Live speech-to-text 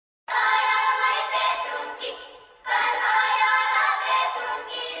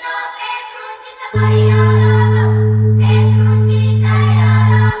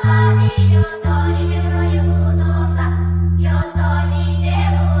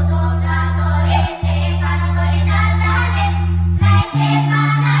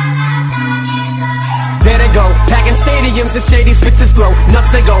Stadiums and shady spits his glow. Nuts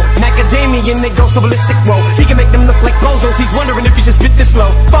they go, macadamian they go so ballistic. Whoa, he can make them look like bozos. He's wondering if he should spit this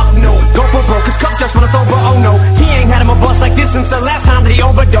slow. Fuck no, go for broke, cause Cup just wanna throw, but oh no, he ain't had him a bust like this since the last time that he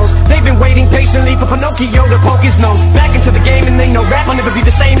overdosed. They've been waiting patiently for Pinocchio to poke his nose back into the game, and they know rap will never be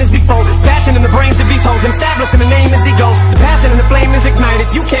the same as before. Passion in the brains of these hoes, and establishing the name as he goes. The passion and the flame is ignited,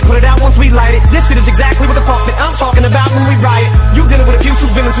 you can't put it out once we light it. This shit is exactly what the fuck that I'm talking about when we riot. You dealing with a few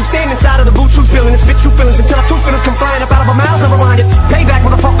true villains who stand inside of the boot, true spilling and spit true feelings until our two feelings come flying up out of our mouths. Never mind it. Payback,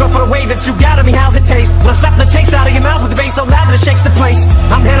 motherfucker, for the way that you got at me. How's it taste? When I slap the taste out of your mouth with the bass so loud that it shakes the place.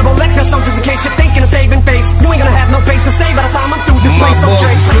 I'm Hannibal Lecter, so just in case you're thinking of saving face, you ain't gonna have no face to say by the time I'm through this place. My boss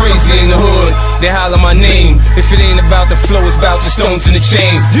is crazy in the hood, they holler my name. If it ain't about the flow, it's about the stones in the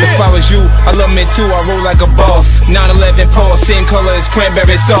chain. If I was you, I love me too, I roll like a boss. 911 Paul, same color as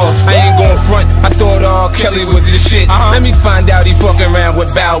cranberry sauce. I ain't going front, I thought Kelly was the shit. Let me find out he fucking around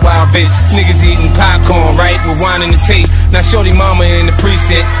with Bow Wow, bitch. Niggas eating popcorn, right, with wine and the tape. Now shorty mama in the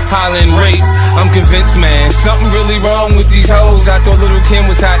precinct, hollering rape. I'm convinced, man, something really wrong with these hoes. I thought Little Kim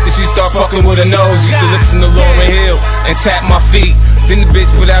was hot, then she start fucking with her nose. Used to listen to Lauryn Hill and tap my feet. Then the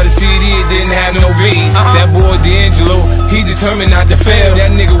bitch put out a CD, it didn't have no beat. That boy D'Angelo, he determined not to fail.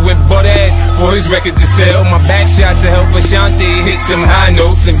 That nigga went butt ass for his record to sell. My back shot to help Ashanti hit them high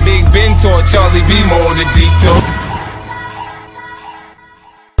notes, and Big Ben taught Charlie B more the deep throat.